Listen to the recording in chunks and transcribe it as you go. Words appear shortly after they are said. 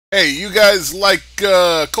Hey, you guys like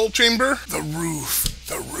coal chamber? The roof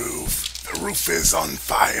is on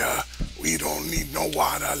fire. We don't need no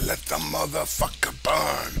water. Let the motherfucker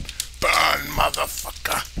burn. Burn,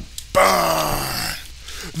 motherfucker. Burn.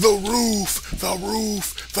 The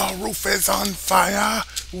roof is on fire.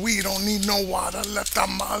 We don't need no water. Let the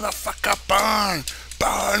motherfucker burn.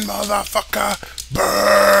 Burn, motherfucker.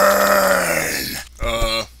 Burn.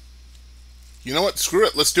 You know what? Screw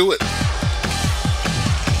it. Let's do it.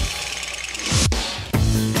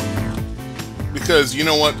 Because, you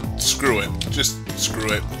know what? Screw it. Just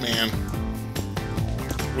screw it, man.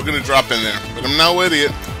 We're gonna drop in there. But I'm no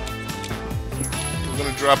idiot. We're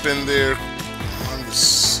gonna drop in there on the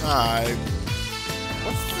side.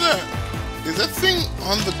 What's that? Is that thing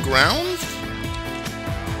on the ground?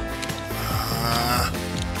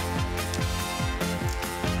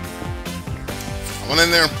 I went in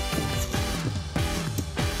there.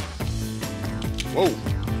 Whoa.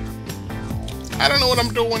 I don't know what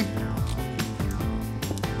I'm doing.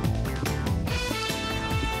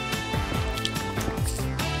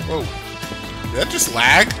 Whoa. Did that just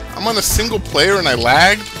lag? I'm on a single player and I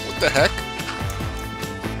lagged? What the heck?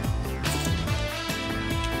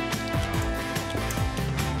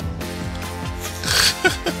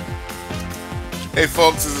 Hey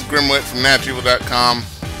folks, this is Grimwit from NatEvil.com.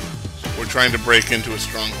 We're trying to break into a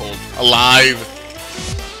stronghold. Alive!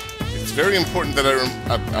 It's very important that I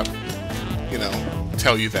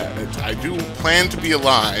tell you that. I do plan to be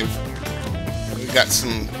alive. We've got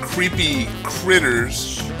some creepy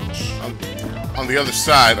critters on the other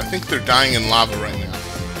side. I think they're dying in lava right now.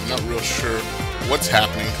 I'm not real sure what's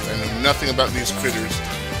happening because I know nothing about these critters.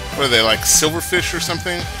 What are they, like silverfish or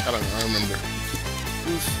something? I don't know, I remember.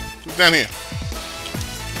 Who's down here?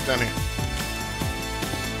 Who's down here?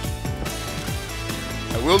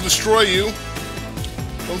 I will destroy you.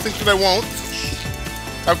 Don't think that I won't.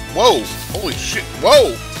 Whoa! Holy shit!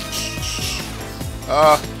 Whoa!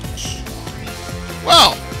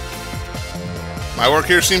 Well, my work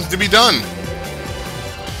here seems to be done.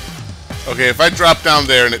 Okay, if I drop down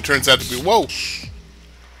there and it turns out to be whoa.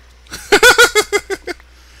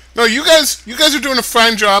 No, you guys are doing a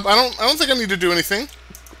fine job. I don't think I need to do anything.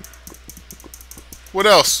 What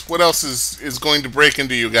else? What else is going to break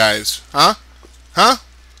into you guys? Huh? Huh?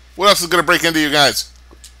 What else is going to break into you guys?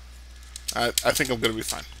 I think I'm going to be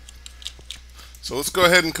fine. So let's go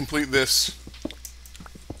ahead and complete this.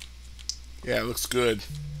 Yeah, it looks good.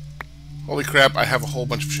 Holy crap, I have a whole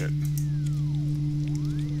bunch of shit.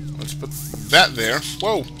 Let's put that there.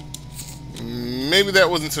 Whoa! Maybe that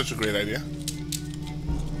wasn't such a great idea.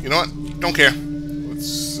 You know what? Don't care.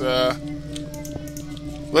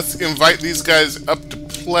 Let's invite these guys up to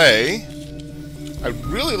play. I'd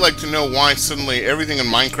really like to know why suddenly everything in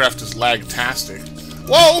Minecraft is lag-tastic.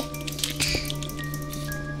 Whoa!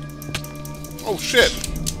 Oh, shit.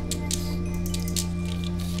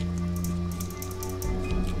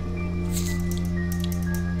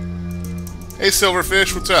 Hey,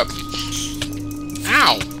 Silverfish, what's up?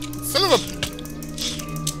 Ow! Son of a...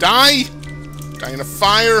 Die! Die in a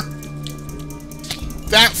fire!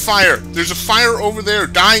 That fire! There's a fire over there!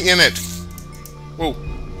 Die in it! Whoa.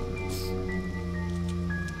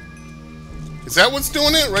 Is that what's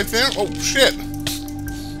doing it? Right there? Oh, shit!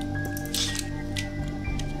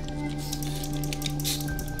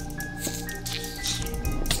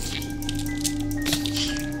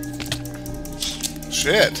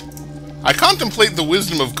 Shit. I contemplate the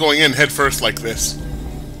wisdom of going in headfirst like this.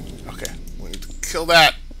 Okay, we need to kill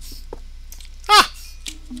that. Ah!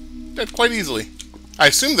 Dead quite easily. I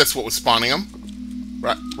assume that's what was spawning them.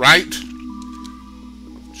 Right?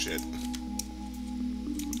 Shit.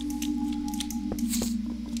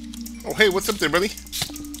 Oh, hey, what's up there, buddy?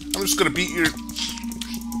 I'm just gonna beat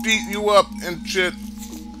you up and shit.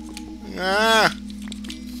 Ah!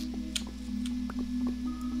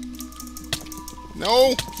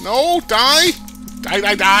 No! No! Die!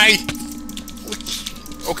 Die!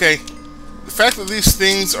 Okay. The fact that these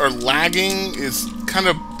things are lagging is kind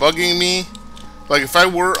of bugging me. Like, if I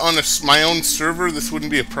were on my own server, this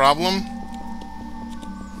wouldn't be a problem.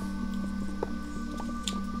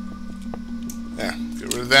 Yeah,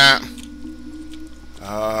 get rid of that.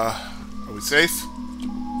 Are we safe?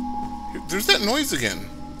 There's that noise again.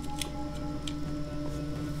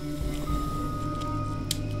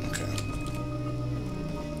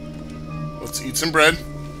 Let's eat some bread.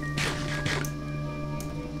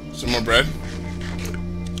 Some more bread.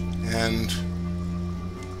 And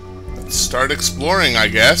let's start exploring, I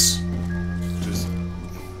guess. Just...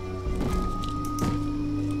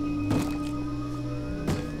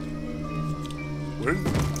 Where?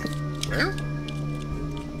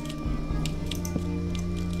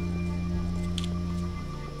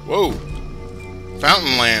 Whoa!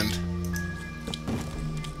 Fountain land.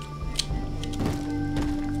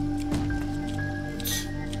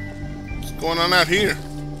 What's going on out here?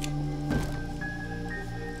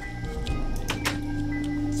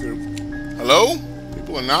 Is there... Hello?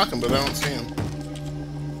 People are knocking, but I don't see them.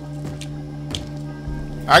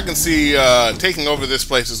 I can see taking over this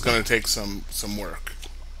place is going to take some work.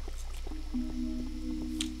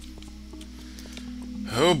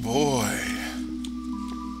 Oh boy.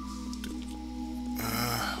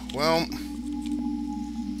 Well,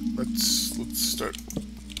 let's start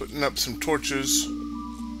putting up some torches.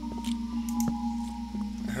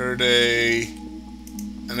 I heard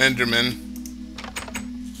an Enderman.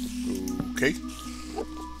 Okay.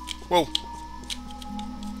 Whoa.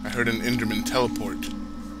 I heard an Enderman teleport.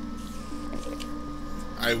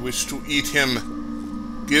 I wish to eat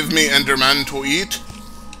him. Give me Enderman to eat.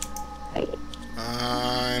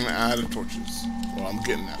 I'm out of torches. Well, I'm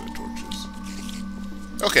getting out of torches.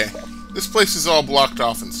 Okay. This place is all blocked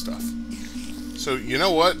off and stuff. So, you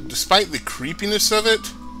know what? Despite the creepiness of it,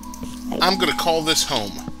 I'm gonna call this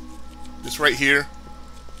home. This right here.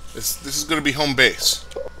 This is gonna be home base.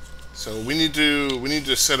 So we need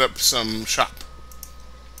to set up some shop.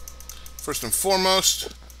 First and foremost,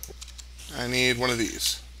 I need one of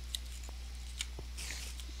these.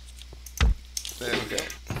 There we go.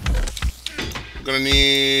 I'm gonna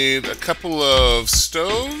need a couple of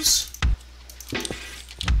stoves.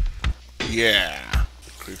 Yeah,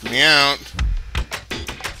 creep me out.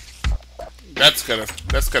 That's gotta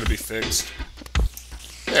be fixed.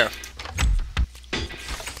 There.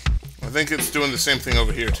 I think it's doing the same thing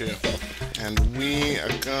over here too. And we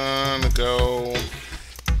are gonna go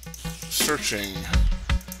searching.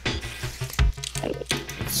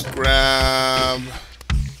 Let's grab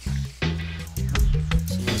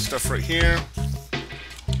some of this stuff right here.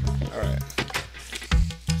 Alright.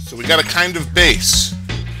 So we got a kind of base.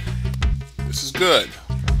 This is good.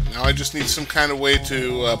 Now I just need some kind of way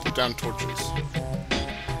to put down torches.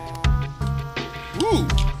 Woo!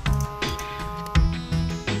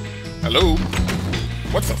 Hello?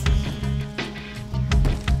 What the?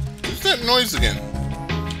 What's that noise again?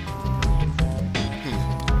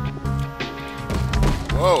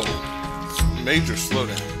 Whoa. It's a major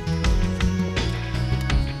slowdown.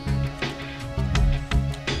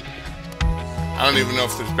 I don't even know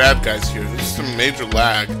if there's bad guys here. This is some major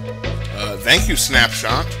lag. Thank you,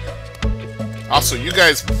 Snapshot. Also, you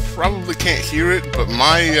guys probably can't hear it, but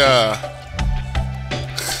my,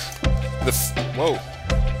 whoa.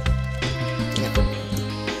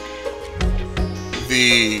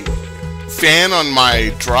 The fan on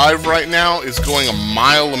my drive right now is going a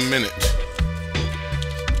mile a minute.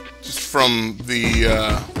 Just from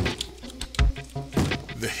the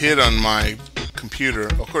hit on my computer.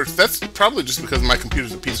 Of course, that's probably just because my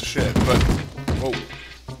computer's a piece of shit, but, whoa.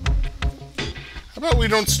 How about we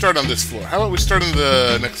don't start on this floor? How about we start on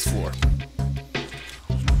the next floor?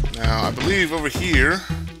 Now, I believe over here,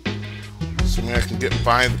 assuming I can get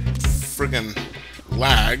by the friggin'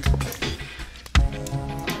 lag.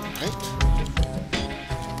 Right.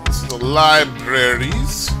 This is the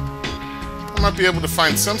libraries. I might be able to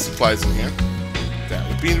find some supplies in here. That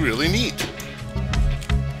would be really neat.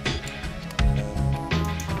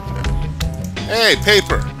 Hey,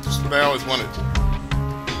 paper! Just what I always wanted.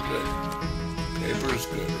 Paper's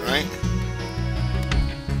good, right?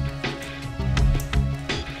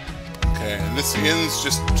 Okay, and this ends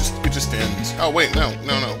it just ends. Oh wait, no,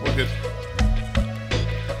 we're good.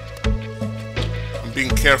 I'm being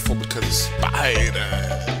careful because of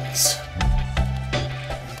spiders.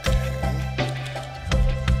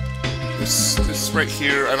 Okay. This right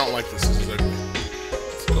here, I don't like this. This is ugly.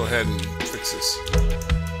 Let's go ahead and fix this.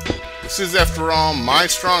 This is, after all, my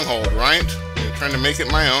stronghold, right? I'm trying to make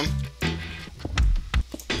it my own.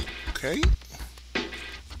 Okay.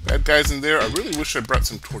 Bad guys in there. I really wish I brought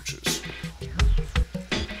some torches.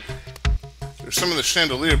 There's some in the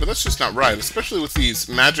chandelier, but that's just not right, especially with these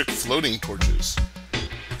magic floating torches.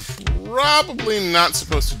 Probably not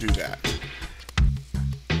supposed to do that.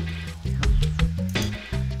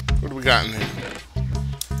 What do we got in here?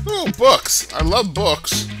 Oh, books! I love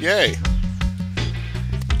books. Yay.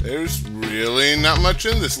 There's really not much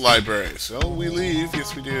in this library, so we leave.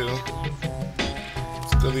 Yes, we do.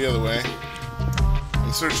 Let's go the other way.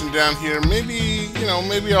 I'm searching down here. Maybe,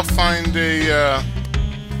 maybe I'll find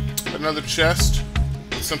another chest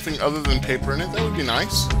with something other than paper in it. That would be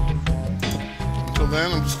nice. Until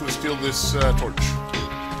then, I'm just going to steal this torch.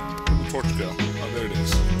 Where'd the torch go? Oh, there it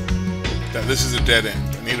is. Now, this is a dead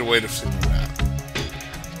end. I need a way to signal that.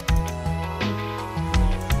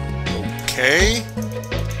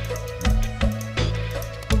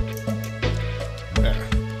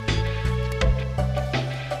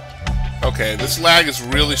 Okay, this lag is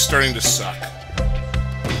really starting to suck.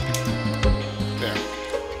 There.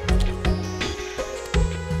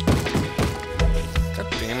 God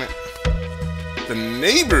damn it. The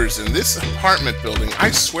neighbors in this apartment building, I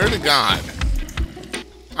swear to God,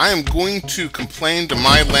 I am going to complain to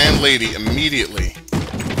my landlady immediately.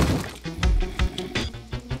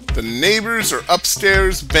 The neighbors are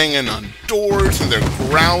upstairs banging on doors and they're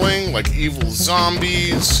growling like evil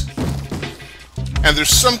zombies. And there's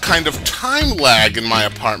some kind of time lag in my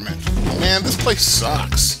apartment. Man, this place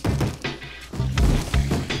sucks.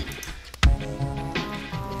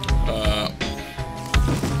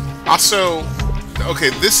 Also,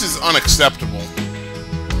 okay, this is unacceptable.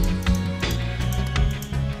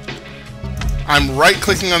 I'm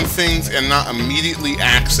right-clicking on things and not immediately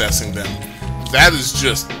accessing them. That is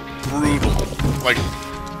just brutal. Like,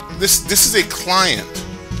 this is a client.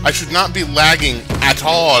 I should not be lagging at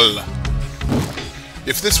all.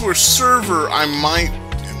 If this were a server, I might...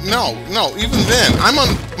 No, even then. I'm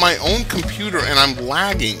on my own computer and I'm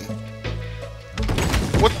lagging.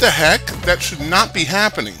 What the heck? That should not be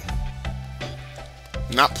happening.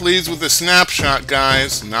 Not pleased with the snapshot,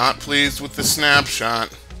 guys. Not pleased with the snapshot.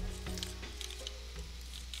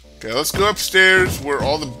 Okay, let's go upstairs where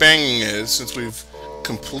all the banging is, since we've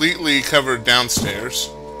completely covered downstairs.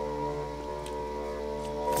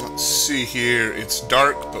 Let's see here. It's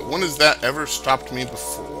dark, but when has that ever stopped me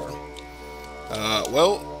before?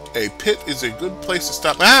 Well, a pit is a good place to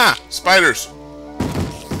stop. Ah! Spiders!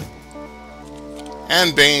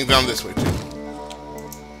 And banging down this way, too.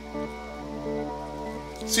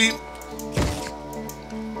 See?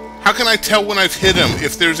 How can I tell when I've hit him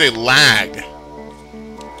if there's a lag?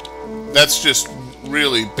 That's just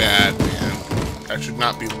really bad, man. I should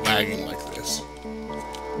not be lagging like this.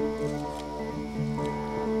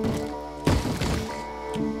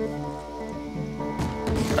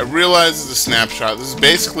 I realize it's a snapshot. This is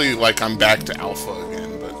basically like I'm back to alpha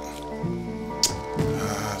again, but...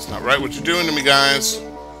 it's not right what you're doing to me, guys.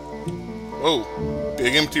 Whoa.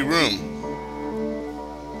 Big empty room.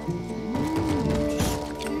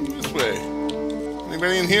 This way.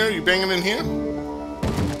 Anybody in here? You banging in here?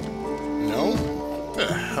 No? What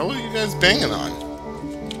the hell are you guys banging on?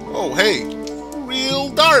 Oh, hey. Real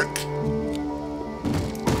dark.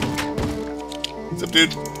 What's up,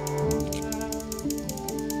 dude?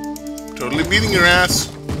 Totally beating your ass.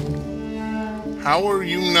 How are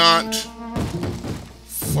you not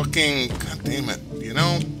fucking... God damn it, you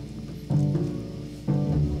know?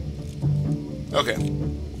 Okay.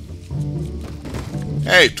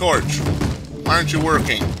 Hey, Torch. Why aren't you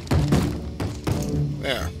working?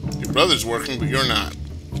 There. Your brother's working, but you're not.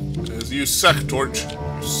 Because you suck, Torch.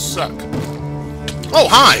 You suck. Oh,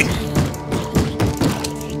 hi!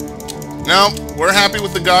 No, we're happy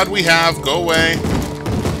with the god we have. Go away.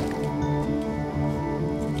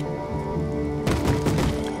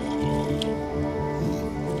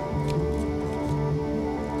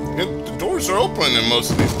 The doors are open in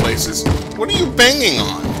most of these places. What are you banging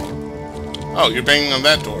on? Oh, you're banging on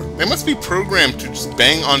that door. They must be programmed to just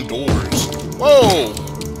bang on doors. Whoa!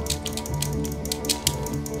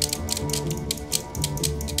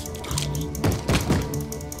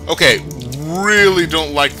 Okay, really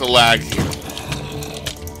don't like the lag here.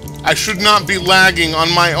 I should not be lagging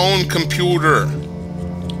on my own computer.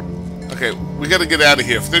 Okay, we gotta get out of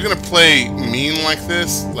here. If they're gonna play mean like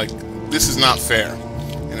this is not fair.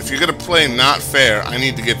 And if you're gonna play not fair, I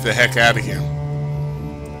need to get the heck out of here.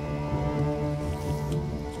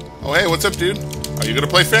 Oh, hey, what's up, dude? Are you gonna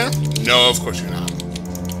play fair? No, of course you're not.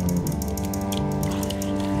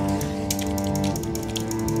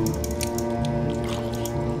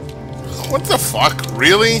 What the fuck?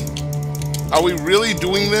 Really? Are we really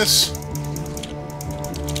doing this?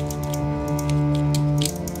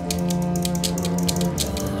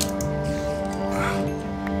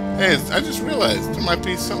 Hey, I just realized there might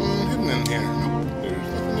be something hidden in here. Nope, there's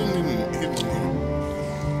nothing hidden in here.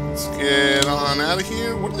 Let's get on out of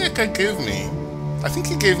here. What did that guy give me? I think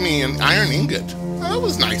he gave me an iron ingot. Oh, that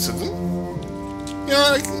was nice of him. You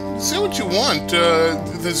know, like, say what you want.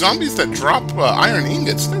 The zombies that drop iron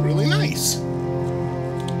ingots, they're really nice.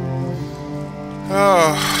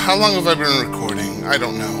 Oh, how long have I been recording? I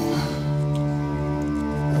don't know.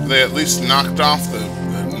 Have they at least knocked off the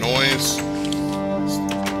noise?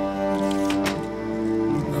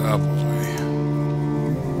 Oh boy.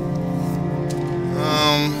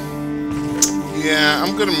 Yeah,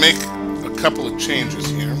 I'm gonna make a couple of changes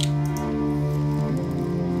here.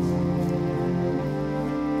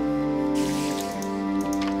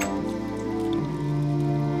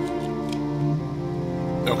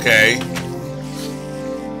 Okay.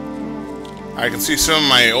 I can see some of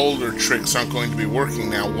my older tricks aren't going to be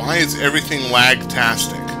working now. Why is everything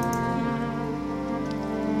lag-tastic?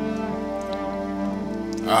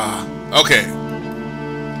 Okay.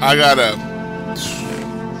 I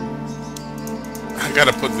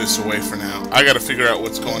gotta put this away for now. I gotta figure out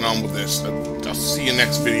what's going on with this. I'll see you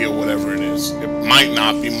next video, whatever it is. It might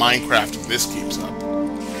not be Minecraft if this keeps up.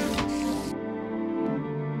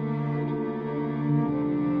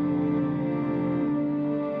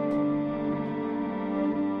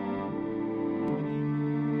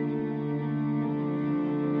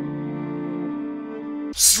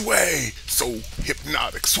 Sway, so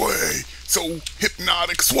hypnotic sway, so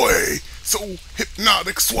hypnotic sway, so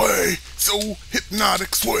hypnotic sway, so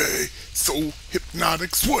hypnotic sway, so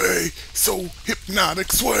hypnotic sway, so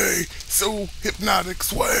hypnotic sway, so hypnotic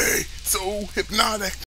sway, so hypnotic.